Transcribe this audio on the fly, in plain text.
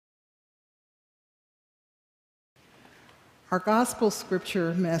Our gospel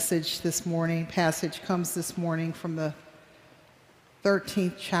scripture passage comes this morning from the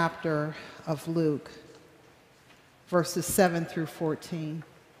 13th chapter of Luke, verses 7 through 14.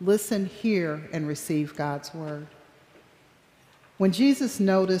 Listen, hear, and receive God's word. When Jesus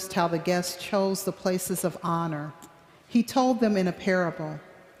noticed how the guests chose the places of honor, he told them in a parable,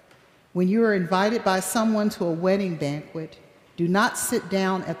 "When you are invited by someone to a wedding banquet, do not sit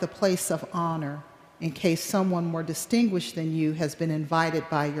down at the place of honor, in case someone more distinguished than you has been invited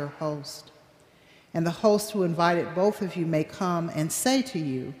by your host. And the host who invited both of you may come and say to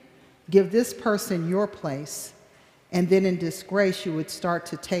you, 'Give this person your place,' and then in disgrace you would start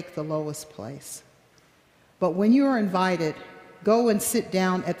to take the lowest place. But when you are invited, go and sit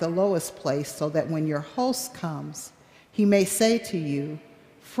down at the lowest place so that when your host comes, he may say to you,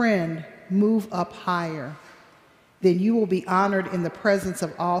 'Friend, move up higher.' Then you will be honored in the presence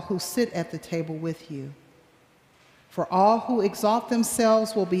of all who sit at the table with you. For all who exalt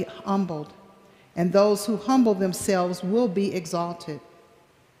themselves will be humbled, and those who humble themselves will be exalted."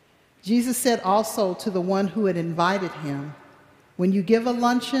 Jesus said also to the one who had invited him, "When you give a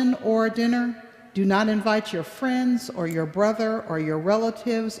luncheon or a dinner, do not invite your friends or your brother or your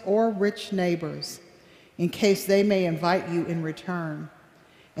relatives or rich neighbors, in case they may invite you in return,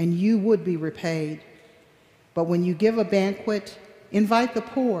 and you would be repaid. But when you give a banquet, invite the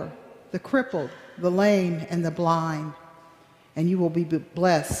poor, the crippled, the lame, and the blind, and you will be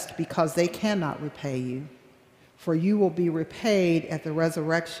blessed because they cannot repay you, for you will be repaid at the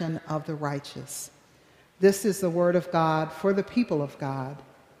resurrection of the righteous." This is the word of God for the people of God.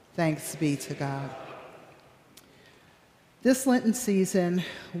 Thanks be to God. This Lenten season,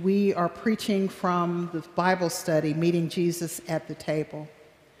 we are preaching from the Bible study, Meeting Jesus at the Table.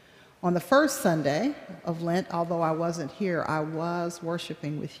 On the first Sunday of Lent, although I wasn't here, I was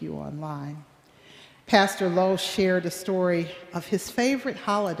worshiping with you online. Pastor Lowe shared a story of his favorite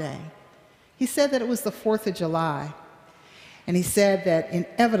holiday. He said that it was the 4th of July, and he said that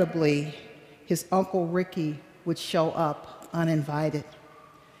inevitably his Uncle Ricky would show up uninvited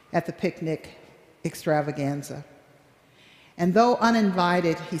at the picnic extravaganza. And though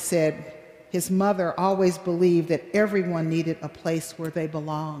uninvited, he said, his mother always believed that everyone needed a place where they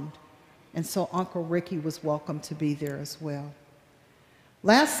belonged. And so Uncle Ricky was welcome to be there as well.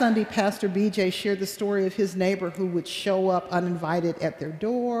 Last Sunday, Pastor BJ shared the story of his neighbor who would show up uninvited at their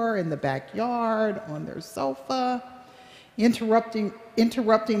door, in the backyard, on their sofa, interrupting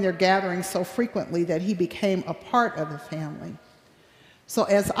their gatherings so frequently that he became a part of the family. So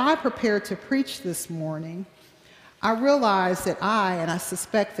as I prepared to preach this morning, I realized that and I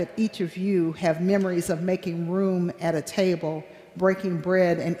suspect that each of you have memories of making room at a table, breaking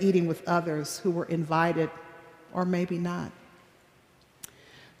bread and eating with others who were invited or maybe not.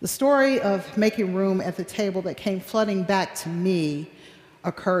 The story of making room at the table that came flooding back to me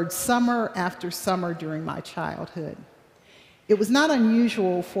occurred summer after summer during my childhood. It was not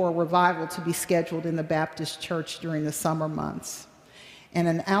unusual for a revival to be scheduled in the Baptist church during the summer months, and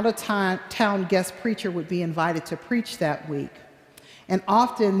an out-of-town guest preacher would be invited to preach that week. And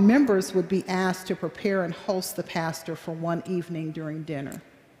often members would be asked to prepare and host the pastor for one evening during dinner.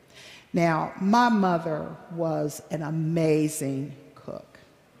 Now, my mother was an amazing cook,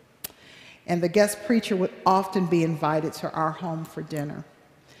 and the guest preacher would often be invited to our home for dinner.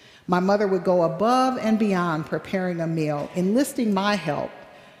 My mother would go above and beyond preparing a meal, enlisting my help.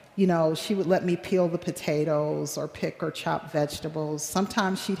 You know, she would let me peel the potatoes or pick or chop vegetables.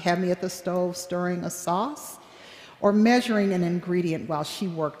 Sometimes she'd have me at the stove stirring a sauce or measuring an ingredient while she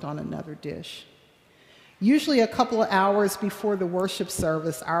worked on another dish. Usually a couple of hours before the worship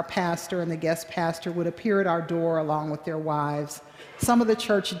service, our pastor and the guest pastor would appear at our door along with their wives, some of the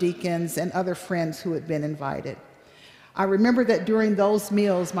church deacons, and other friends who had been invited. I remember that during those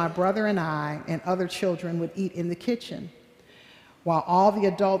meals, my brother and I and other children would eat in the kitchen, while all the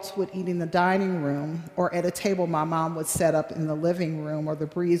adults would eat in the dining room or at a table my mom would set up in the living room or the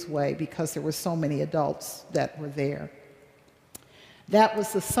breezeway because there were so many adults that were there. That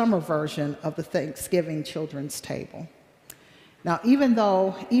was the summer version of the Thanksgiving children's table. Now, even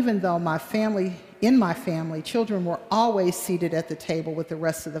though in my family, children were always seated at the table with the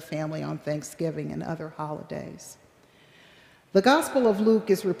rest of the family on Thanksgiving and other holidays. The Gospel of Luke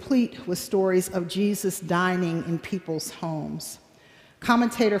is replete with stories of Jesus dining in people's homes.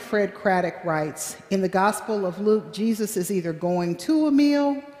 Commentator Fred Craddock writes, in the Gospel of Luke, Jesus is either going to a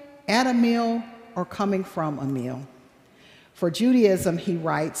meal, at a meal, or coming from a meal. For Judaism, he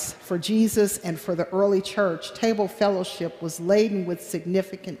writes, for Jesus and for the early church, table fellowship was laden with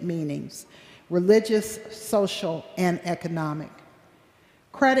significant meanings, religious, social, and economic.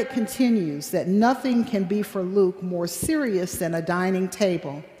 Craddock continues that nothing can be for Luke more serious than a dining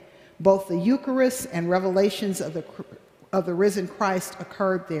table. Both the Eucharist and revelations of the risen Christ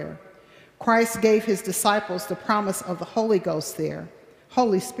occurred there. Christ gave his disciples the promise of the Holy Ghost there.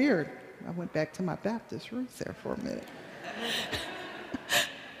 Holy Spirit. I went back to my Baptist roots there for a minute.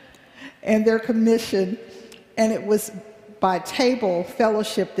 And their commission, and it was by table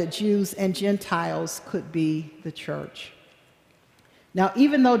fellowship that Jews and Gentiles could be the church. Now,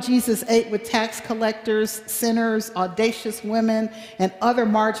 even though Jesus ate with tax collectors, sinners, audacious women, and other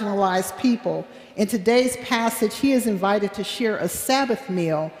marginalized people, in today's passage, he is invited to share a Sabbath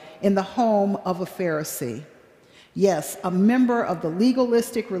meal in the home of a Pharisee. Yes, a member of the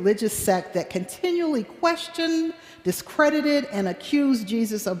legalistic religious sect that continually questioned, discredited, and accused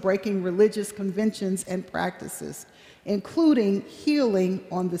Jesus of breaking religious conventions and practices, including healing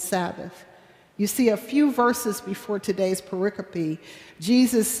on the Sabbath. You see, a few verses before today's pericope,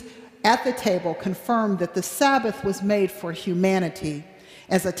 Jesus at the table confirmed that the Sabbath was made for humanity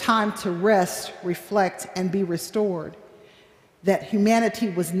as a time to rest, reflect, and be restored, that humanity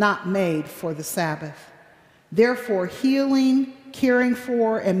was not made for the Sabbath. Therefore, healing, caring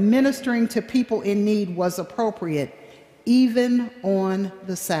for, and ministering to people in need was appropriate, even on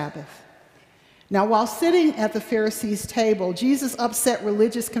the Sabbath. Now, while sitting at the Pharisees' table, Jesus upset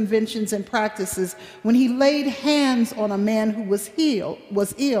religious conventions and practices when he laid hands on a man who was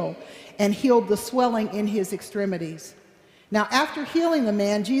ill, and healed the swelling in his extremities. Now, after healing the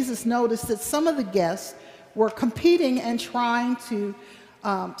man, Jesus noticed that some of the guests were competing and trying to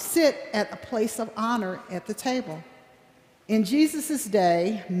sit at a place of honor at the table. In Jesus'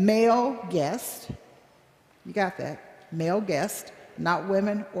 day, male guests, you got that, male guests, not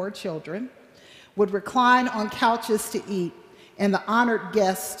women or children, would recline on couches to eat, and the honored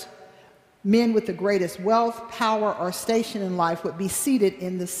guests, men with the greatest wealth, power, or station in life, would be seated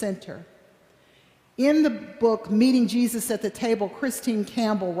in the center. In the book, Meeting Jesus at the Table, Christine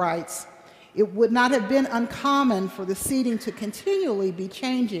Campbell writes, "It would not have been uncommon for the seating to continually be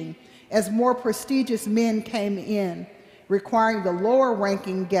changing as more prestigious men came in, requiring the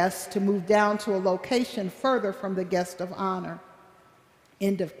lower-ranking guests to move down to a location further from the guest of honor."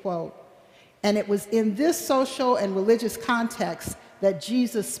 End of quote. And it was in this social and religious context that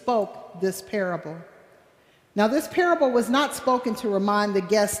Jesus spoke this parable. Now, this parable was not spoken to remind the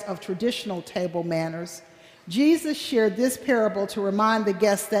guests of traditional table manners. Jesus shared this parable to remind the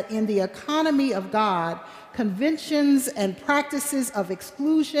guests that in the economy of God, conventions and practices of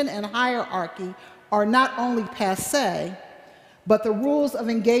exclusion and hierarchy are not only passé, but the rules of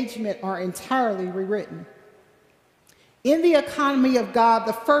engagement are entirely rewritten. In the economy of God,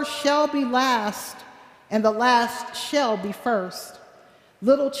 the first shall be last, and the last shall be first.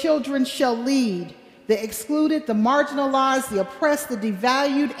 Little children shall lead. The excluded, the marginalized, the oppressed, the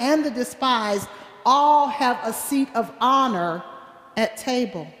devalued, and the despised all have a seat of honor at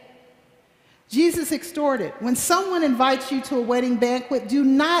table. Jesus exhorted, when someone invites you to a wedding banquet, do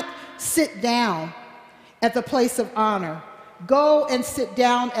not sit down at the place of honor. Go and sit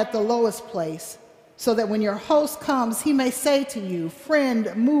down at the lowest place, so that when your host comes, he may say to you,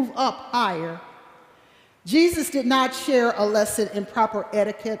 "Friend, move up higher." Jesus did not share a lesson in proper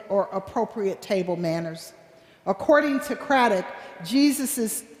etiquette or appropriate table manners. According to Craddock,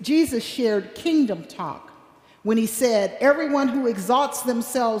 Jesus shared kingdom talk when he said, "Everyone who exalts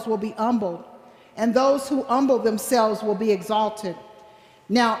themselves will be humbled, and those who humble themselves will be exalted."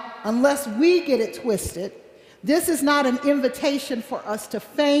 Now, unless we get it twisted, this is not an invitation for us to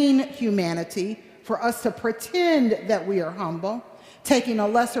feign humanity, for us to pretend that we are humble, taking a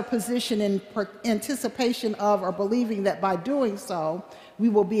lesser position in anticipation of or believing that by doing so, we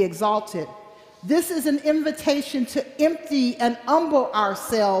will be exalted. This is an invitation to empty and humble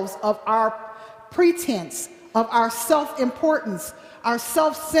ourselves of our pretense, of our self-importance, our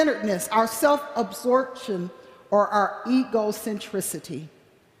self-centeredness, our self-absorption, or our egocentricity.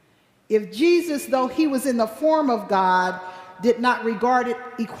 If Jesus, though he was in the form of God, did not regard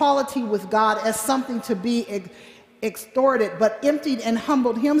equality with God as something to be extorted, but emptied and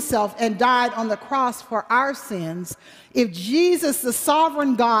humbled himself and died on the cross for our sins, if Jesus, the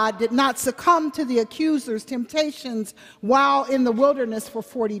sovereign God, did not succumb to the accuser's temptations while in the wilderness for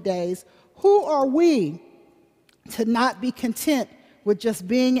 40 days, who are we to not be content with just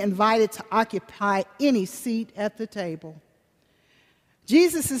being invited to occupy any seat at the table?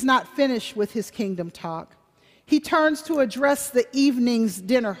 Jesus is not finished with his kingdom talk. He turns to address the evening's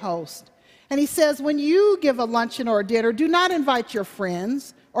dinner host. And he says, when you give a luncheon or a dinner, do not invite your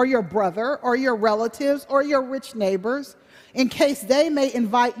friends or your brother or your relatives or your rich neighbors, in case they may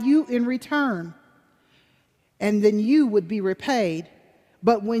invite you in return. And then you would be repaid.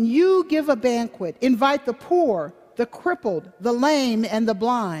 But when you give a banquet, invite the poor, the crippled, the lame, and the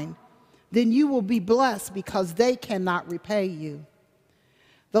blind, then you will be blessed because they cannot repay you.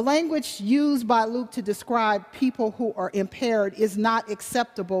 The language used by Luke to describe people who are impaired is not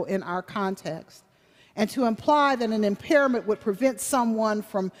acceptable in our context. And to imply that an impairment would prevent someone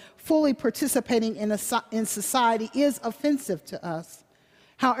from fully participating in society is offensive to us.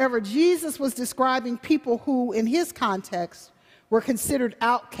 However, Jesus was describing people who, in his context, were considered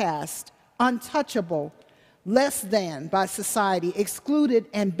outcast, untouchable, less than by society, excluded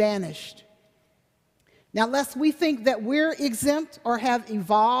and banished. Now, lest we think that we're exempt or have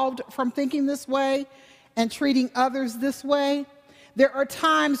evolved from thinking this way and treating others this way, there are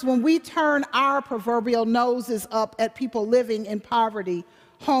times when we turn our proverbial noses up at people living in poverty,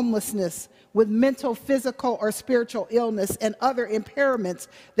 homelessness, with mental, physical, or spiritual illness and other impairments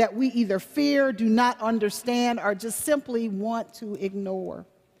that we either fear, do not understand, or just simply want to ignore.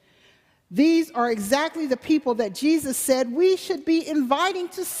 These are exactly the people that Jesus said we should be inviting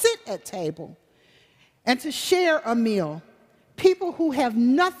to sit at table and to share a meal. People who have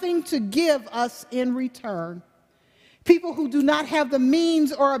nothing to give us in return. People who do not have the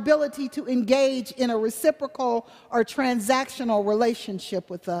means or ability to engage in a reciprocal or transactional relationship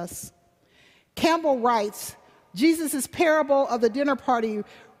with us. Campbell writes, Jesus' parable of the dinner party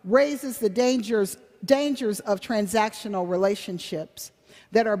raises the dangers of transactional relationships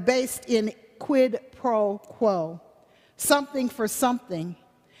that are based in quid pro quo, something for something,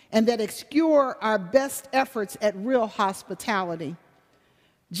 and that obscure our best efforts at real hospitality.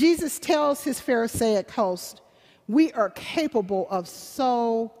 Jesus tells his Pharisaic host, we are capable of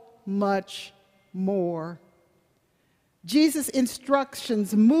so much more. Jesus'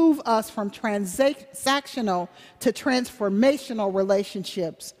 instructions move us from transactional to transformational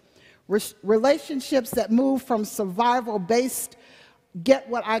relationships, relationships that move from survival-based,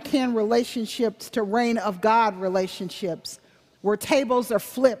 get-what-I-can relationships to reign of God relationships, where tables are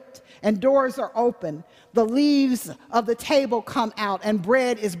flipped and doors are open. The leaves of the table come out and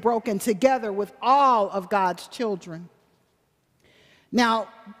bread is broken together with all of God's children. Now,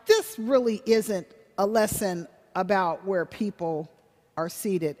 this really isn't a lesson about where people are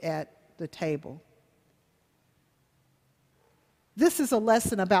seated at the table. This is a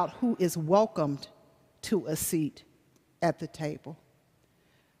lesson about who is welcomed to a seat at the table.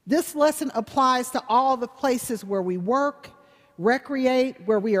 This lesson applies to all the places where we work, recreate,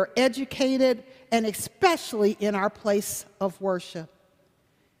 where we are educated, and especially in our place of worship.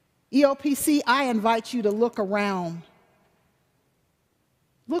 EOPC, I invite you to look around.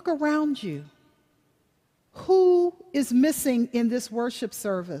 Look around you. Who is missing in this worship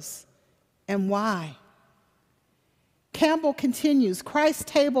service and why? Campbell continues, Christ's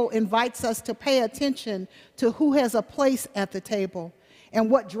table invites us to pay attention to who has a place at the table and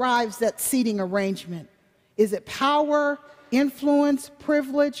what drives that seating arrangement. Is it power, influence,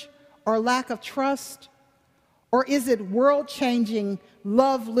 privilege, or lack of trust? Or is it world-changing,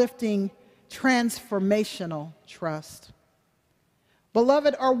 love-lifting, transformational trust?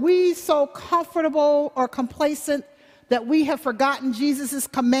 Beloved, are we so comfortable or complacent that we have forgotten Jesus'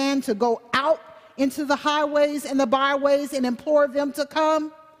 command to go out into the highways and the byways and implore them to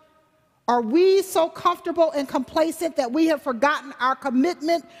come? Are we so comfortable and complacent that we have forgotten our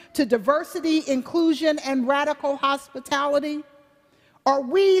commitment to diversity, inclusion, and radical hospitality? Are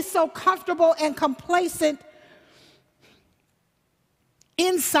we so comfortable and complacent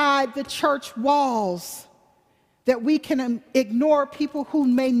inside the church walls that we can ignore people who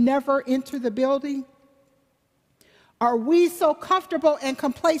may never enter the building? Are we so comfortable and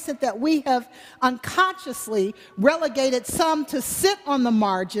complacent that we have unconsciously relegated some to sit on the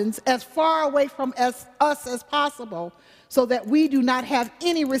margins as far away from us as possible so that we do not have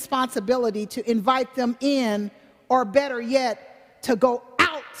any responsibility to invite them in, or better yet, to go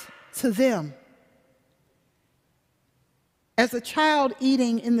out to them? As a child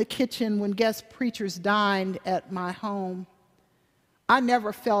eating in the kitchen when guest preachers dined at my home, I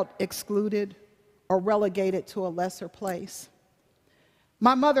never felt excluded or relegated to a lesser place.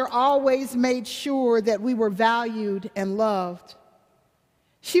 My mother always made sure that we were valued and loved.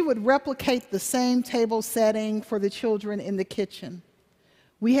 She would replicate the same table setting for the children in the kitchen.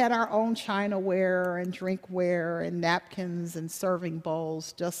 We had our own chinaware and drinkware and napkins and serving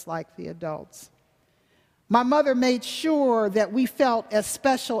bowls, just like the adults. My mother made sure that we felt as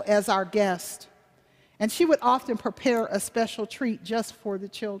special as our guest, and she would often prepare a special treat just for the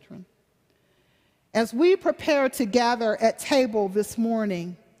children. As we prepare to gather at table this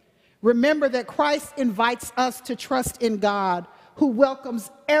morning, remember that Christ invites us to trust in God, who welcomes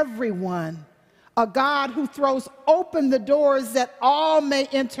everyone a God who throws open the doors that all may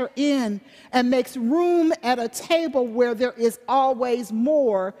enter in and makes room at a table where there is always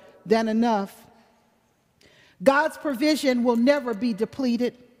more than enough. God's provision will never be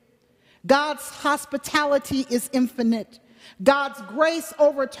depleted. God's hospitality is infinite. God's grace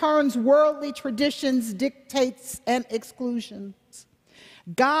overturns worldly traditions, dictates, and exclusions.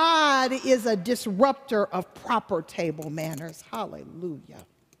 God is a disruptor of proper table manners. Hallelujah.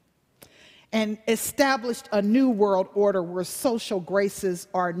 And established a new world order where social graces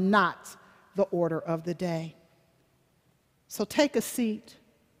are not the order of the day. So take a seat.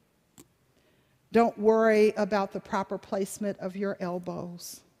 Don't worry about the proper placement of your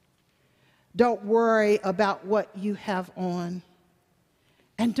elbows. Don't worry about what you have on.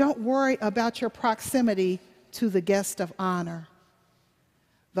 And don't worry about your proximity to the guest of honor.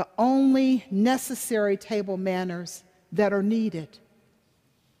 The only necessary table manners that are needed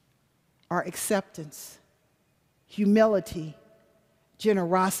are acceptance, humility,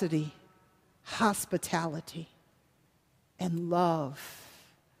 generosity, hospitality, and love.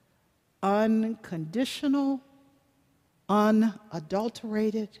 Unconditional,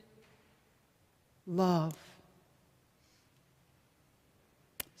 unadulterated love.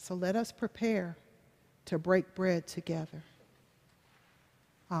 So let us prepare to break bread together.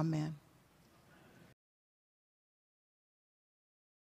 Amen.